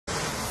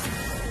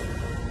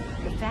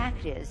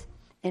fact is,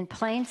 in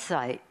plain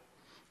sight,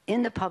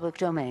 in the public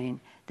domain,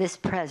 this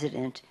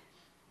president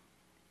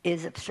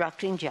is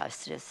obstructing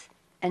justice,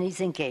 and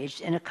he's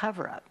engaged in a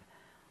cover-up.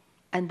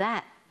 And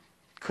that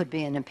could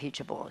be an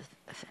impeachable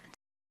offense.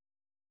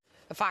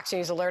 The Fox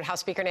News alert House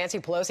Speaker Nancy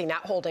Pelosi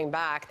not holding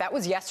back. That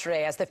was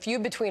yesterday as the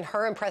feud between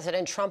her and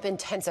President Trump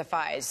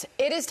intensifies.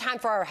 It is time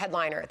for our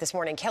headliner this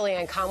morning.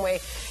 Kellyanne Conway,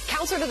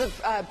 counselor to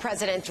the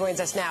president, joins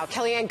us now.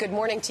 Kellyanne, good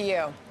morning to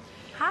you.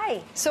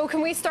 Hi. So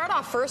can we start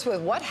off first with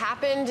what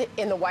happened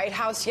in the White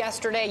House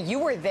yesterday? You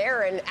were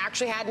there and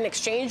actually had an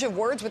exchange of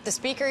words with the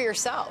speaker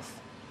yourself.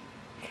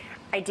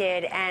 I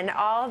did, and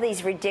all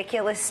these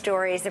ridiculous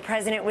stories. The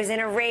president was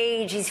in a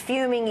rage, he's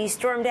fuming, he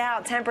stormed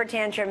out, temper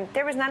tantrum.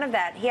 There was none of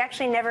that. He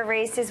actually never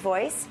raised his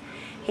voice.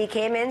 He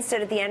came in,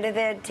 stood at the end of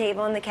the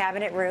table in the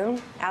cabinet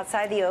room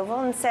outside the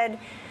Oval and said,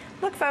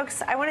 look,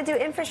 folks, I want to do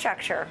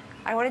infrastructure.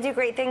 I want to do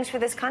great things for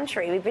this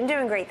country. We've been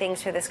doing great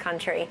things for this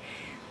country.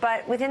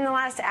 But within the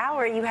last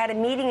hour, you had a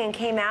meeting and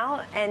came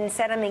out and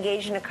said I'm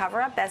engaged in a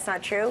cover-up. That's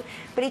not true.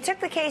 But he took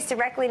the case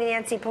directly to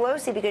Nancy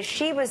Pelosi because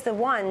she was the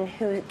one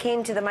who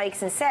came to the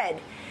mics and said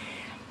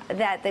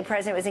that the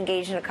president was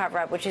engaged in a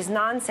cover-up, which is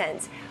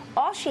nonsense.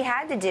 All she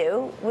had to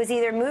do was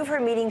either move her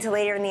meeting to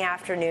later in the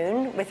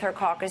afternoon with her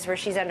caucus, where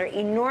she's under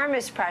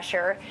enormous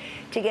pressure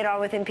to get on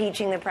with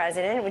impeaching the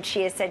president, which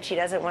she has said she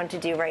doesn't want to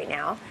do right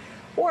now.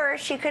 Or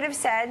she could have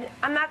said,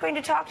 I'm not going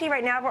to talk to you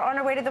right now. We're on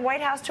our way to the White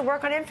House to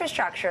work on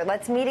infrastructure.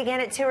 Let's meet again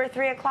at 2 or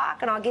 3 o'clock,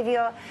 and I'll give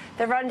you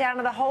the rundown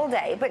of the whole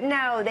day. But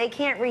no, they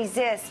can't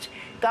resist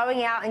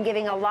going out and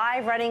giving a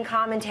live running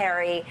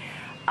commentary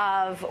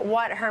of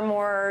what her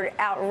more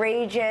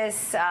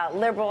outrageous,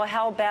 liberal,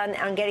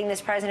 hell-bent on getting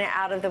this president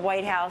out of the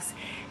White House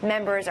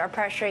members are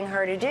pressuring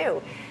her to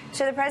do.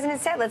 So the president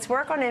said, let's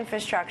work on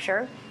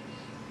infrastructure.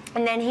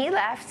 And then he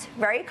left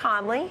very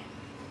calmly.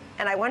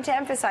 And I want to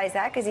emphasize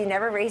that because he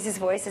never raised his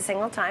voice a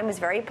single time, was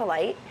very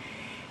polite,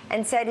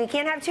 and said, you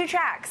can't have two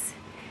tracks.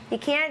 You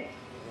can't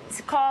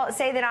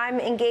say that I'm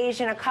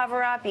engaged in a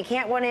cover-up. You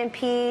can't want to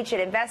impeach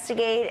and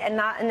investigate and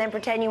then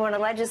pretend you want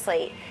to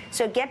legislate.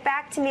 So get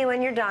back to me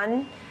when you're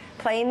done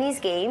playing these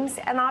games,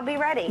 and I'll be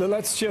ready.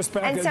 Let's just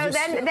back. And so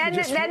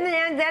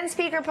then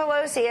Speaker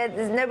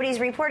Pelosi, nobody's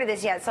reported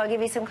this yet, so I'll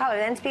give you some color.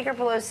 Then Speaker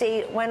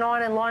Pelosi went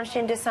on and launched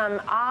into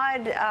some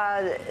odd,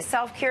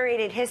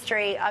 self-curated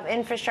history of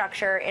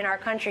infrastructure in our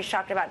country. She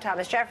talked about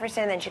Thomas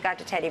Jefferson, then she got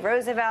to Teddy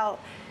Roosevelt.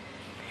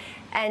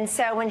 And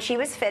so when she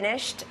was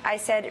finished, I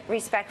said,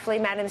 respectfully,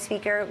 Madam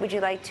Speaker, would you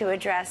like to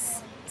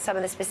address some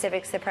of the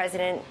specifics the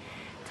president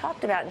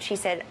talked about? And she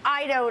said,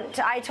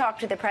 I talk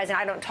to the president,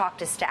 I don't talk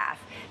to staff.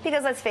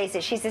 Because let's face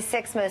it, she's the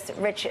 6th most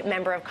rich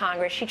member of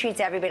Congress. She treats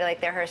everybody like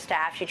they're her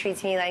staff. She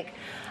treats me like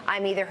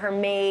I'm either her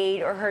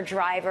maid or her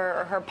driver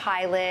or her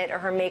pilot or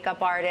her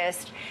makeup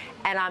artist,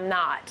 and I'm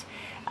not.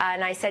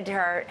 And I said to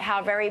her,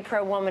 how very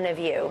pro-woman of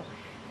you,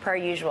 per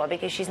usual,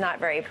 because she's not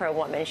very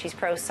pro-woman. She's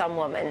pro-some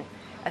woman,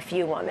 a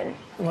few woman.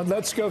 Well,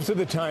 let's go through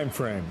the time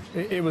frame.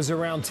 It was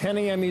around 10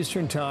 a.m.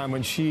 Eastern time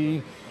when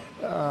she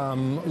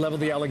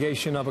leveled the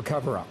allegation of a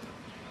cover-up.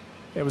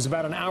 It was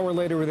about an hour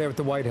later we were there at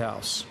the White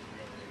House.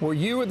 Were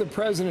you or the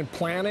president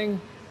planning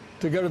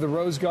to go to the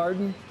Rose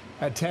Garden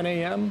at 10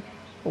 a.m.,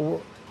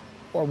 or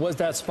was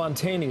that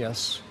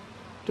spontaneous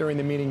during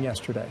the meeting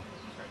yesterday?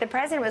 The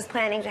president was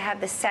planning to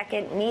have the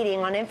second meeting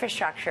on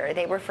infrastructure.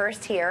 They were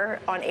first here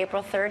on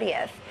April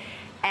 30th.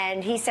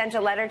 And he sent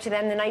a letter to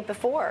them the night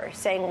before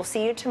saying, we'll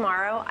see you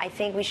tomorrow. I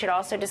think we should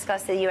also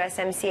discuss the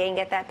USMCA and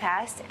get that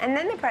passed. And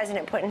then the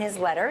president put in his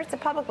letter, it's a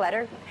public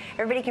letter,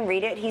 everybody can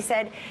read it. He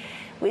said,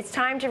 it's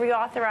time to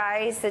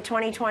reauthorize the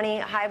 2020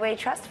 Highway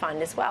Trust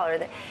Fund as well,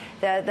 or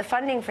the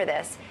funding for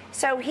this.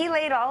 So he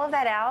laid all of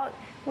that out.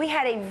 We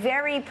had a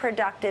very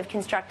productive,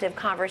 constructive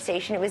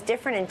conversation. It was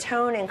different in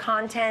tone and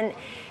content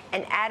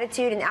and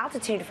attitude and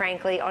altitude,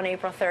 frankly, on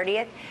April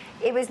 30th.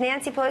 It was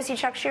Nancy Pelosi,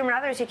 Chuck Schumer, and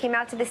others who came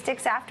out to the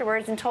sticks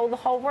afterwards and told the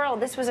whole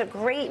world this was a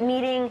great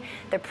meeting.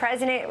 The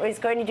president was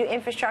going to do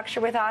infrastructure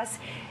with us.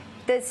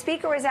 The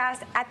speaker was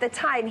asked at the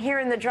time, here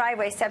in the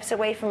driveway, steps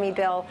away from me,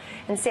 Bill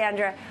and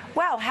Sandra,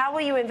 well, how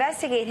will you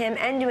investigate him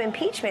and do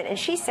impeachment? And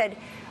she said,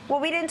 well,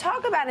 we didn't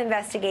talk about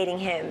investigating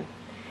him.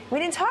 We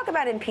didn't talk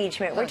about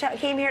impeachment. We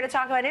came here to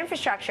talk about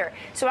infrastructure.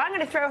 So I'm going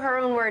to throw her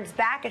own words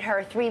back at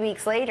her 3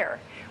 weeks later.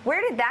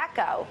 Where did that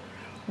go?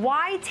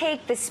 Why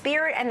take the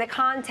spirit and the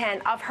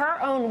content of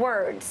her own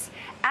words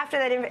after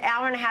that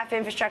hour-and-a-half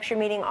infrastructure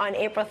meeting on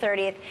April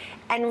 30th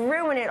and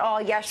ruin it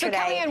all yesterday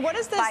Kellyanne, what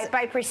is this?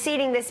 By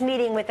preceding this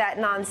meeting with that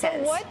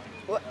nonsense?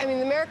 I mean,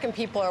 the American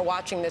people are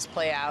watching this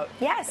play out.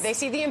 Yes. They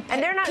see the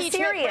and they're not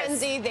impeachment serious.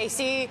 frenzy. They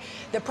see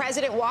the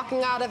president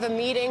walking out of a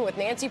meeting with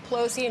Nancy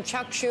Pelosi and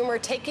Chuck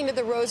Schumer, taking to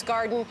the Rose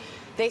Garden.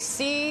 They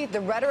see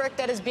the rhetoric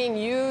that is being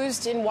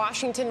used in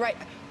Washington right.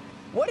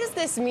 What does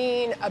this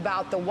mean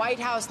about the White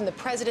House and the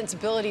president's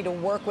ability to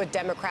work with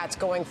Democrats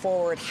going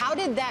forward? How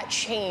did that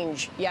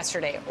change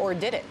yesterday, or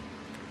did it?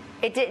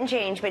 It didn't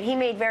change, but he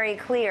made very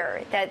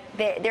clear that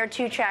their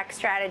two-track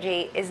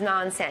strategy is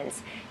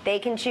nonsense. They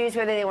can choose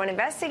whether they want to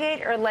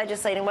investigate or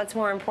legislate and what's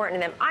more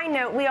important to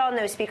them. We all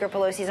know Speaker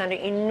Pelosi is under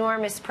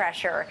enormous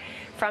pressure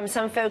from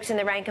some folks in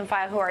the rank and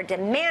file who are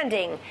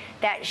demanding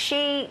that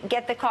she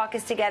get the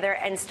caucus together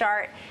and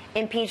start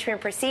impeachment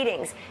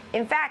proceedings.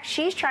 In fact,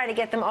 she's trying to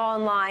get them all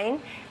in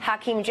line.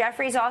 Hakeem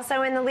Jeffries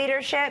also in the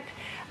leadership.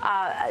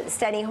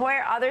 Steny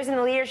Hoyer, others in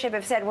the leadership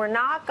have said we're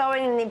not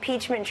going in the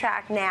impeachment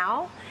track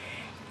now.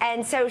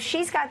 And so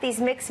she's got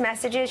these mixed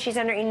messages. She's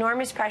under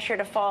enormous pressure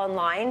to fall in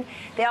line.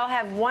 They all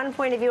have one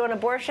point of view on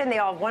abortion. They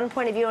all have one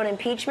point of view on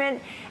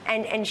impeachment.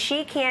 And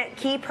she can't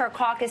keep her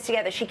caucus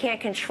together. She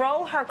can't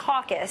control her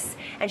caucus,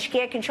 and she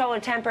can't control her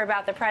temper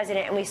about the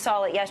president. And we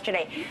saw it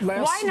yesterday.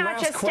 Why not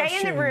just stay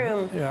in the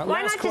room?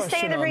 Why not just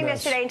stay in the room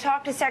yesterday and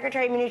talk to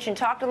Secretary Mnuchin,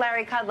 talk to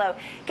Larry Kudlow,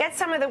 get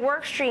some of the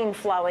work stream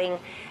flowing,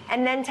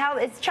 and then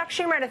it's Chuck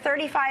Schumer had a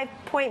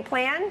 35-point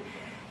plan,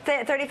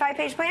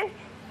 35-page plan.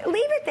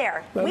 Leave it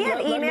there. We have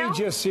email.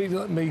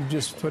 Let me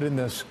just put in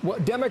this.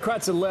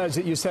 Democrats allege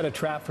that you set a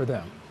trap for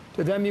them.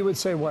 To them, you would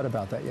say what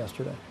about that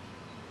yesterday?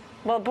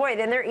 Well, boy,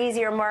 then they're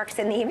easier marks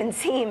than they even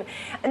seem.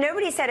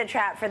 Nobody set a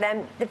trap for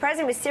them. The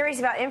president was serious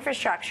about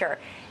infrastructure.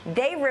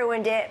 They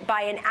ruined it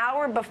by an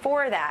hour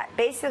before that,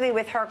 basically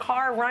with her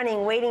car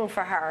running, waiting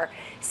for her,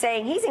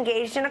 saying he's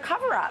engaged in a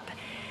cover-up.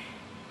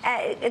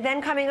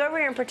 Then coming over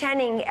here and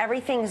pretending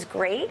everything's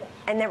great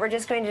and that we're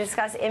just going to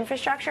discuss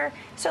infrastructure.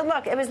 So,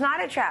 look, it was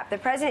not a trap. The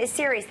president is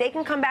serious. They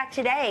can come back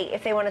today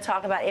if they want to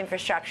talk about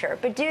infrastructure.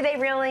 But do they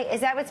really?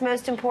 Is that what's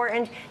most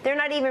important? They're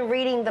not even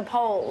reading the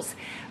polls.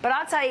 But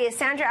I'll tell you,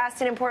 Sandra asked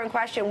an important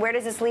question. Where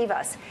does this leave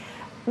us?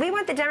 We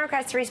want the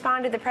Democrats to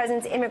respond to the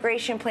president's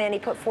immigration plan he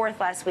put forth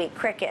last week.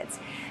 Crickets.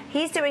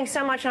 He's doing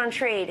so much on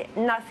trade.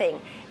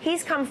 Nothing.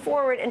 He's come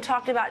forward and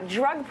talked about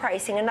drug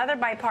pricing, another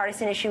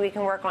bipartisan issue we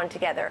can work on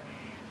together.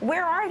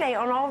 Where are they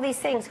on all of these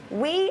things?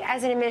 We,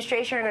 as an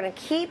administration, are going to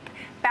keep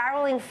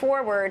barreling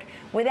forward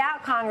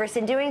without Congress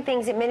and doing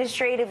things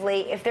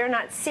administratively if they're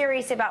not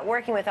serious about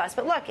working with us.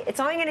 But look, it's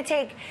only going to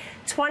take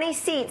 20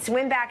 seats,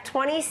 win back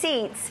 20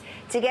 seats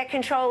to get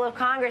control of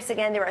Congress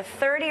again. There are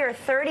 30 or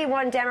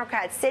 31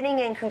 Democrats sitting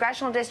in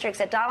congressional districts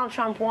that Donald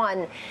Trump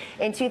won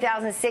in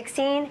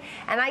 2016,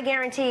 and I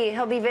guarantee you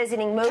he'll be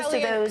visiting most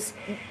of those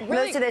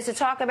to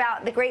talk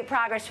about the great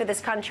progress for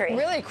this country.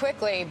 Really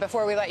quickly,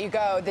 before we let you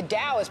go, the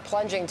Dow is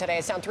plunging today.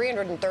 It's down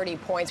 330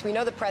 points. We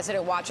know the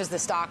president watches the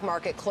stock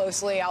market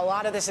closely. A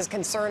lot of this is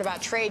concern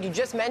about trade. You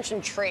just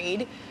mentioned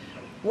trade.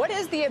 What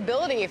is the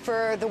ability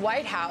for the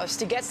White House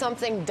to get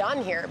something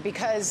done here?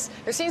 Because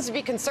there seems to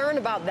be concern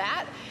about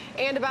that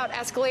and about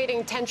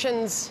escalating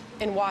tensions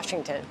in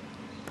Washington.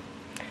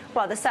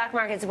 Well, the stock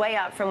market's way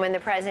up from when the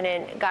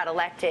president got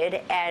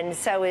elected, and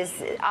so is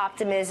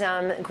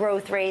optimism,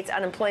 growth rates,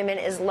 unemployment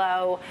is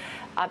low.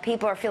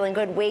 People are feeling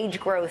good. Wage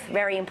growth,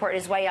 very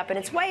important, is way up. And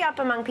it's way up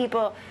among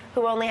people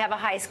who only have a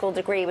high school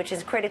degree, which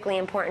is critically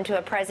important to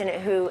a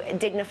president who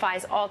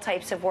dignifies all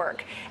types of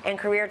work and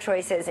career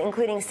choices,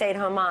 including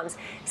stay-at-home moms.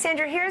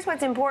 Sandra, here's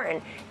what's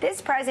important.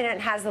 This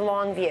president has the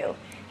long view.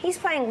 He's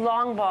playing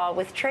long ball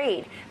with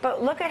trade.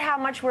 But look at how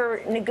much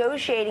we're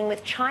negotiating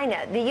with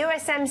China. The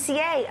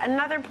USMCA,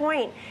 another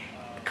point.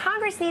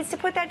 Congress needs to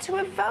put that to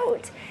a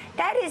vote.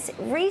 That is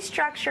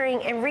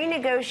restructuring and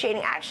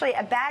renegotiating actually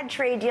a bad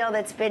trade deal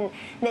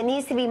that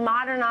needs to be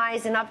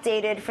modernized and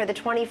updated for the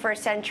 21st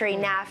century,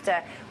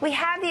 NAFTA. We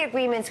have the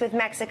agreements with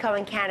Mexico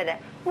and Canada.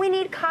 We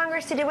need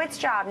Congress to do its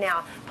job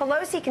now.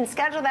 Pelosi can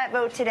schedule that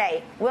vote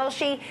today. Will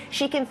she?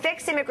 She can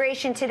fix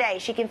immigration today.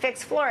 She can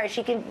fix Flores.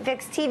 She can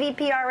fix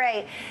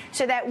TVPRA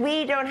so that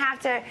we don't have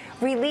to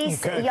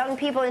release young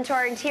people into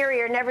our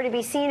interior never to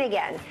be seen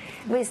again.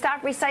 We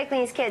stop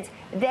recycling these kids.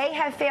 They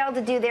have failed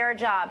to do their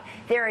job.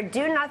 They're a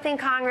do-nothing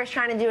Congress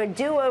trying to do a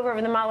do-over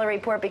of the Mueller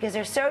report because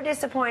they're so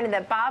disappointed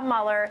that Bob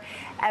Mueller,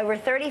 over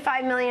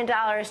 $35 million,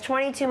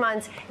 22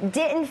 months,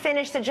 didn't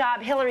finish the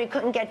job Hillary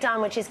couldn't get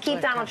done, which is keep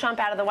Donald Trump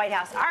out of the White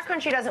House. Our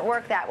country doesn't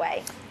work that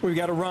way. We've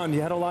got to run.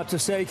 You had a lot to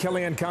say.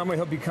 Kellyanne Conway,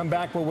 hope you come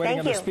back. We're waiting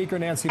on the Speaker,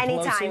 Nancy Pelosi.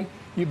 Anytime.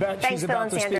 You bet. Thanks, She's about to speak.